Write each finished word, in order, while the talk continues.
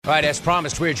All right, as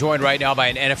promised, we're joined right now by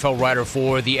an NFL writer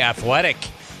for The Athletic.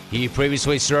 He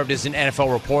previously served as an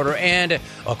NFL reporter and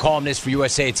a columnist for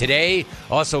USA Today.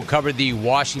 Also covered the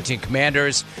Washington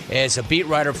Commanders as a beat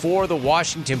writer for The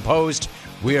Washington Post.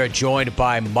 We are joined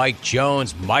by Mike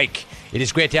Jones. Mike, it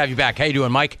is great to have you back. How you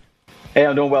doing, Mike? Hey,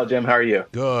 I'm doing well, Jim. How are you?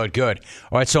 Good.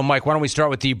 All right, so, Mike, why don't we start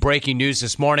with the breaking news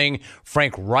this morning?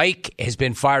 Frank Reich has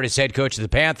been fired as head coach of the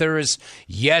Panthers.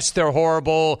 Yes, they're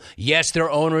horrible. Yes, their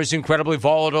owner is incredibly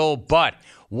volatile. But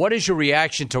what is your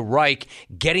reaction to Reich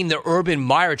getting the Urban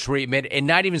Meyer treatment and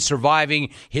not even surviving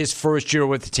his first year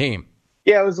with the team?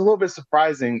 Yeah, it was a little bit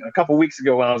surprising. A couple of weeks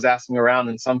ago when I was asking around,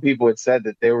 and some people had said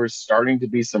that there were starting to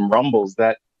be some rumbles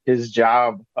that his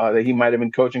job, that he might have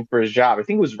been coaching for his job. I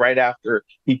think it was right after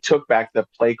he took back the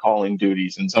play calling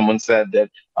duties. And someone said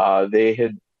that they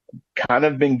had kind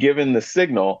of been given the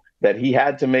signal that he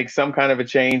had to make some kind of a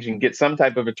change and get some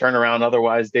type of a turnaround.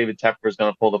 Otherwise, David Tepper is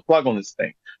going to pull the plug on this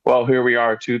thing. Well, here we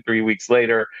are 2-3 weeks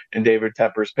later, and David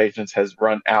Tepper's patience has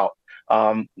run out.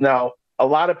 Now, a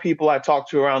lot of people I talk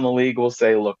to around the league will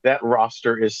say, look, that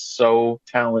roster is so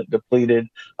talent depleted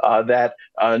that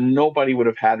nobody would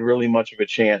have had really much of a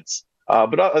chance.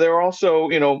 But there are also,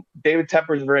 David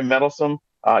Tepper is very meddlesome.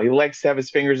 He likes to have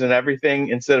his fingers in everything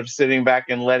instead of sitting back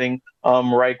and letting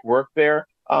Reich work there.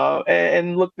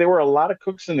 And look, there were a lot of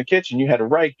cooks in the kitchen. You had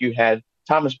Reich, you had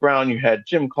Thomas Brown, you had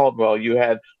Jim Caldwell, you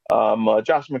had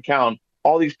Josh McCown.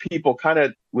 All these people kind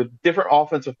of with different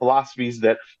offensive philosophies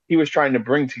that he was trying to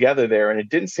bring together there. And it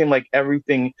didn't seem like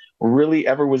everything really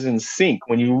ever was in sync.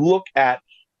 When you look at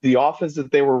the offense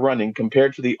that they were running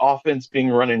compared to the offense being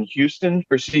run in Houston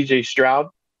for CJ Stroud,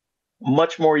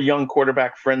 much more young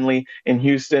quarterback friendly in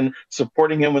Houston,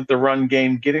 supporting him with the run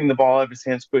game, getting the ball out of his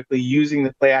hands quickly, using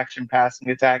the play action passing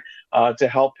attack to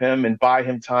help him and buy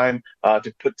him time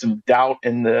to put some doubt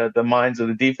in the minds of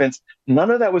the defense. None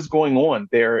of that was going on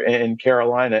there in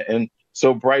Carolina. And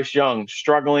so Bryce Young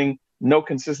struggling, no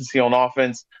consistency on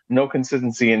offense, no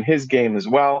consistency in his game as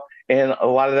well. And a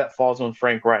lot of that falls on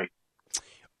Frank Reich.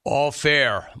 All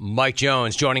fair. Mike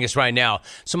Jones joining us right now.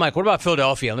 So, Mike, what about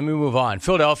Philadelphia? Let me move on.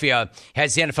 Philadelphia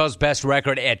has the NFL's best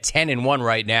record at 10-1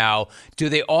 right now. Do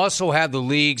they also have the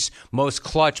league's most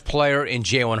clutch player in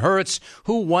Jalen Hurts,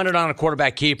 who won it on a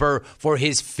quarterback keeper for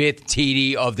his 5th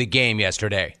TD of the game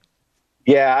yesterday?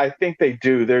 Yeah, I think they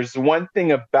do. There's one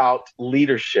thing about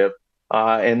leadership,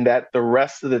 and that the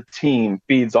rest of the team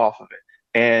feeds off of it.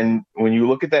 And when you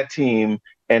look at that team,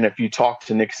 and if you talk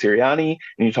to Nick Sirianni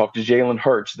and you talk to Jalen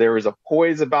Hurts, there is a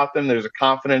poise about them. There's a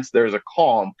confidence. There's a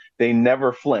calm. They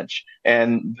never flinch.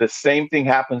 And the same thing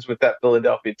happens with that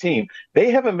Philadelphia team.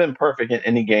 They haven't been perfect in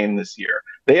any game this year.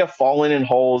 They have fallen in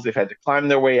holes. They've had to climb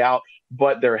their way out.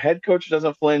 But their head coach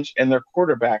doesn't flinch, and their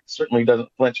quarterback certainly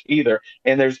doesn't flinch either.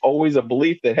 And there's always a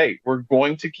belief that, hey, we're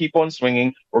going to keep on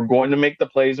swinging. We're going to make the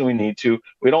plays when we need to.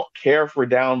 We don't care if we're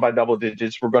down by double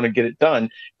digits. We're going to get it done.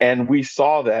 And we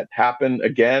saw that happen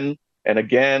again and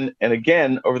again and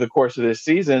again over the course of this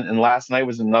season. And last night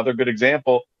was another good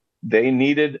example. They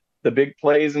needed the big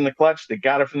plays in the clutch. They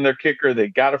got it from their kicker. They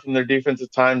got it from their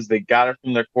defensive times. They got it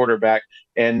from their quarterback.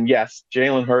 And yes,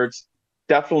 Jalen Hurts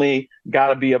definitely got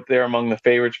to be up there among the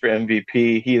favorites for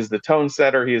MVP. He is the tone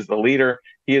setter. He is the leader.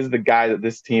 He is the guy that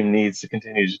this team needs to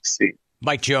continue to succeed.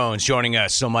 Mike Jones joining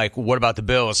us. So, Mike, what about the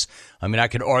Bills? I mean, I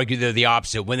could argue they're the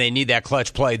opposite. When they need that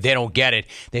clutch play, they don't get it.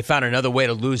 They found another way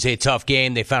to lose a tough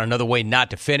game. They found another way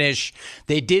not to finish.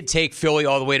 They did take Philly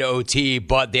all the way to OT,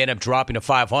 but they ended up dropping to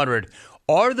 500.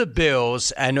 Are the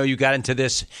Bills, I know you got into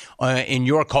this in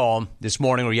your column this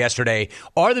morning or yesterday,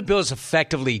 are the Bills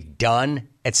effectively done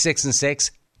at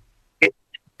 6-6?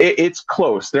 It's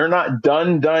close. They're not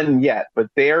done yet, but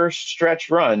their stretch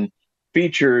run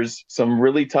features some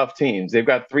really tough teams. They've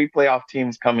got 3 playoff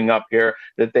teams coming up here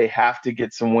that they have to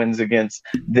get some wins against.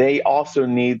 They also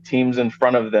need teams in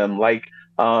front of them like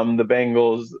the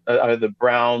Bengals, the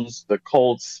Browns, the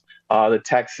Colts, the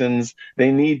Texans.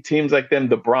 They need teams like them,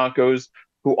 the Broncos,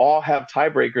 who all have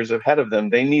tiebreakers ahead of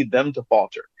them. They need them to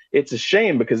falter. It's a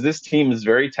shame because this team is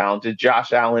very talented.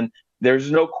 Josh Allen, there's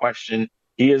no question.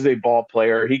 He is a ball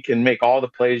player. He can make all the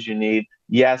plays you need.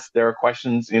 Yes, there are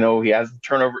questions. He has the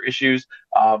turnover issues,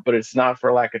 but it's not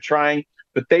for lack of trying.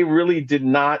 But they really did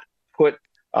not put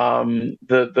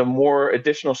the more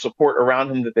additional support around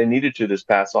him that they needed to this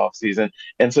past offseason.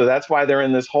 And so that's why they're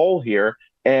in this hole here.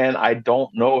 And I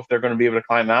don't know if they're going to be able to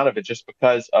climb out of it just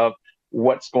because of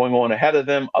what's going on ahead of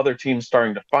them, other teams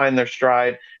starting to find their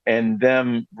stride, and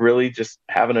them really just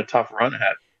having a tough run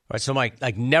ahead. All right, so Mike,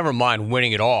 never mind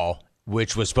winning it all,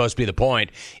 which was supposed to be the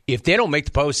point. If they don't make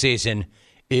the postseason,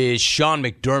 is Sean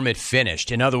McDermott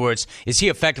finished? In other words, is he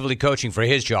effectively coaching for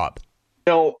his job?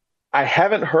 I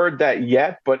haven't heard that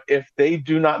yet, but if they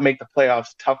do not make the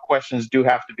playoffs, tough questions do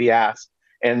have to be asked.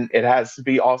 And it has to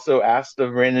be also asked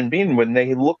of Brandon Beane when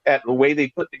they look at the way they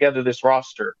put together this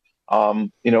roster.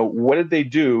 What did they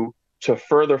do to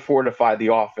fortify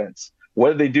the offense? What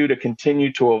did they do to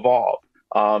continue to evolve?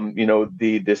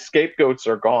 The scapegoats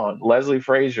are gone. Leslie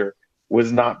Frazier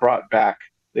was not brought back.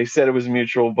 They said it was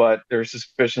mutual, but there are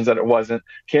suspicions that it wasn't.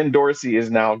 Ken Dorsey is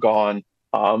now gone.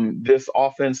 This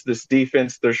offense, this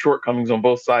defense, there's shortcomings on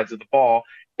both sides of the ball.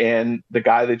 And the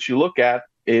guy that you look at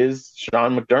is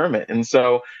Sean McDermott. And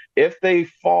so if they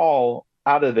fall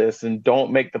out of this and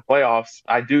don't make the playoffs,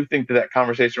 I do think that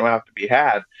conversation will have to be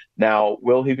had. Now,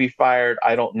 will he be fired?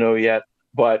 I don't know yet,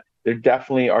 but there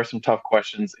definitely are some tough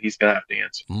questions that he's going to have to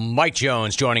answer. Mike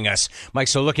Jones joining us. Mike,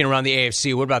 so looking around the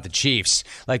AFC, what about the Chiefs?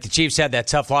 Like the Chiefs had that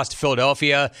tough loss to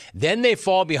Philadelphia. Then they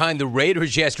fall behind the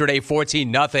Raiders yesterday,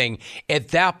 14-0. At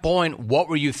that point, what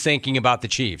were you thinking about the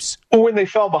Chiefs? Well, when they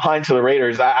fell behind to the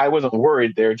Raiders, I wasn't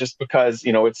worried there just because,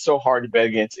 it's so hard to bet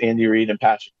against Andy Reid and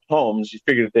Patrick Mahomes. You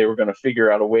figured that they were going to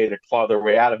figure out a way to claw their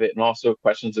way out of it, and also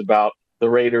questions about the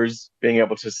Raiders being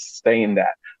able to sustain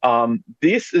that.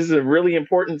 This is a really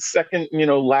important second,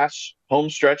 last home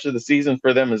stretch of the season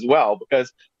for them as well,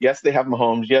 because yes, they have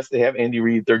Mahomes. Yes, they have Andy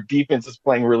Reid. Their defense is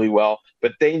playing really well,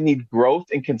 but they need growth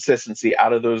and consistency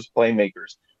out of those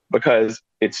playmakers because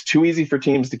it's too easy for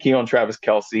teams to key on Travis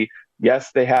Kelce.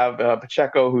 Yes, they have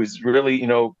Pacheco, who's really,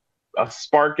 a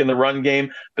spark in the run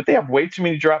game, but they have way too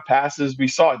many drop passes. We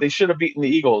saw it. They should have beaten the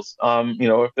Eagles,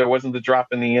 if there wasn't the drop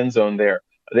in the end zone there.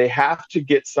 They have to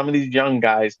get some of these young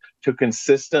guys to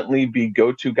consistently be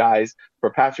go-to guys for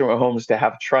Patrick Mahomes to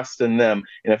have trust in them.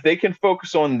 And if they can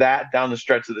focus on that down the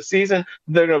stretch of the season,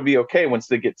 they're going to be okay once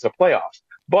they get to playoffs.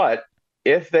 But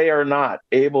if they are not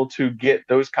able to get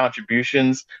those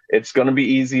contributions, it's going to be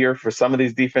easier for some of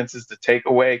these defenses to take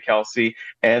away Kelce,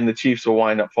 and the Chiefs will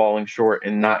wind up falling short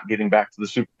and not getting back to the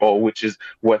Super Bowl, which is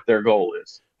what their goal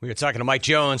is. We are talking to Mike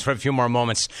Jones for a few more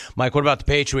moments. Mike, what about the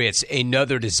Patriots?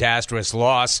 Another disastrous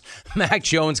loss. Mac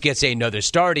Jones gets another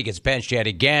start. He gets benched yet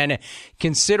again.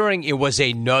 Considering it was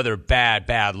another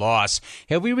bad loss,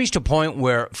 have we reached a point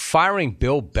where firing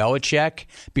Bill Belichick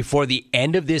before the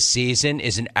end of this season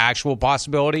is an actual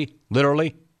possibility,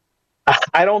 literally?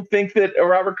 I don't think that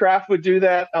Robert Kraft would do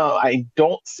that. I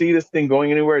don't see this thing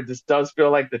going anywhere. This does feel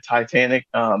like the Titanic.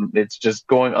 It's just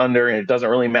going under, and it doesn't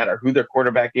really matter who their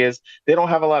quarterback is. They don't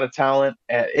have a lot of talent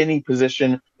at any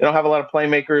position. They don't have a lot of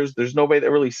playmakers. There's nobody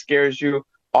that really scares you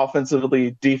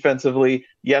offensively, defensively.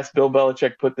 Yes, Bill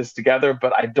Belichick put this together,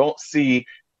 but I don't see,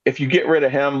 if you get rid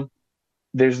of him,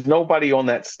 there's nobody on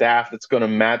that staff that's going to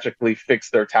magically fix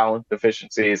their talent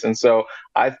deficiencies. And so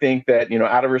I think that,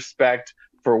 out of respect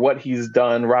for what he's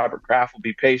done, Robert Kraft will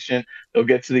be patient. They'll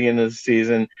get to the end of the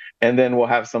season, and then we'll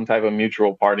have some type of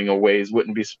mutual parting of ways.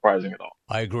 Wouldn't be surprising at all.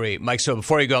 I agree. Mike, so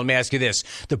before you go, let me ask you this.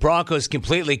 The Broncos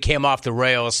completely came off the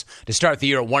rails to start the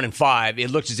year at 1-5.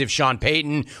 It looked as if Sean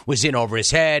Payton was in over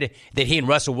his head, that he and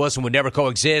Russell Wilson would never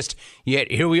coexist. Yet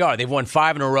here we are. They've won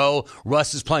 5 in a row.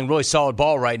 Russ is playing really solid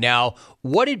ball right now.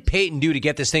 What did Payton do to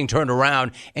get this thing turned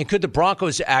around? And could the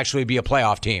Broncos actually be a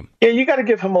playoff team? Yeah, you got to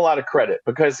give him a lot of credit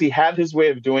because he had his way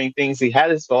of doing things. He had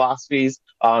his philosophies.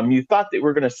 You thought that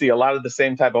we're going to see a lot of the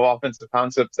same type of offensive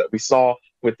concepts that we saw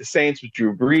with the Saints with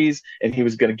Drew Brees, and he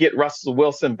was going to get Russell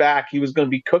Wilson back. He was going to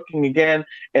be cooking again.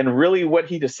 And really what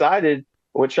he decided,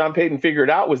 what Sean Payton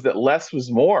figured out, was that less was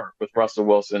more with Russell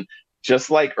Wilson. Just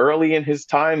like early in his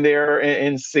time there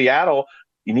in Seattle,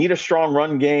 you need a strong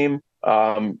run game,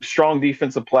 strong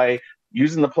defensive play,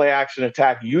 using the play action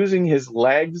attack, using his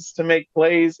legs to make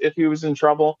plays if he was in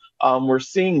trouble. We're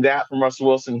seeing that from Russell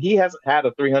Wilson. He hasn't had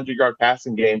a 300-yard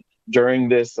passing game during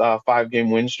this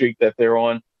 5-game win streak that they're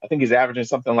on. I think he's averaging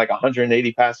something like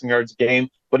 180 passing yards a game,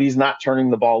 but he's not turning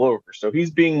the ball over. So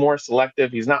he's being more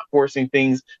selective. He's not forcing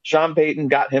things. Sean Payton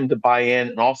got him to buy in,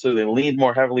 and also they leaned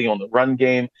more heavily on the run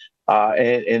game,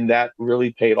 and that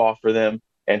really paid off for them.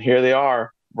 And here they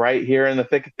are, right here in the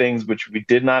thick of things, which we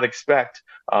did not expect.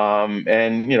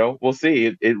 And, we'll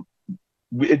see.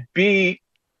 It'd be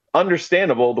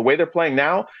understandable the way they're playing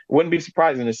now. It wouldn't be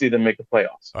surprising to see them make the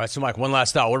playoffs. All right, so Mike, one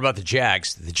last thought. What about the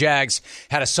Jags? The Jags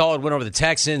had a solid win over the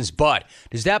Texans, but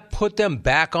does that put them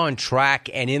back on track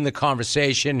and in the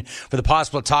conversation for the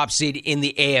possible top seed in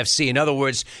the AFC? In other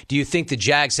words, do you think the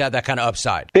Jags have that kind of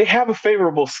upside? They have a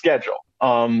favorable schedule.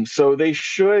 So they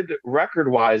should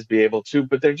record-wise be able to,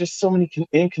 but there are just so many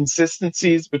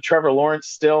inconsistencies with Trevor Lawrence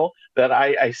still that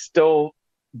I still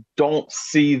don't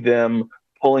see them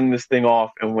pulling this thing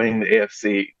off and winning the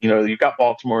AFC. You've got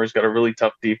Baltimore, who's got a really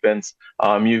tough defense.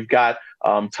 You've got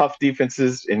tough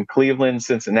defenses in Cleveland,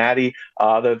 Cincinnati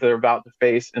that they're about to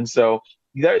face. And so,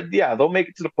 they'll make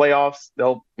it to the playoffs.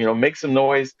 They'll, make some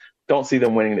noise. Don't see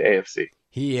them winning the AFC.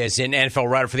 He is an NFL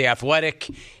writer for The Athletic.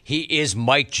 He is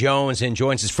Mike Jones and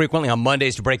joins us frequently on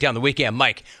Mondays to break down the weekend.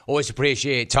 Mike, always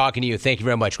appreciate talking to you. Thank you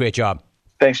very much. Great job.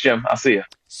 Thanks, Jim. I'll see you.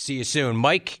 See you soon.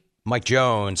 Mike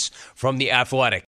Jones from The Athletic.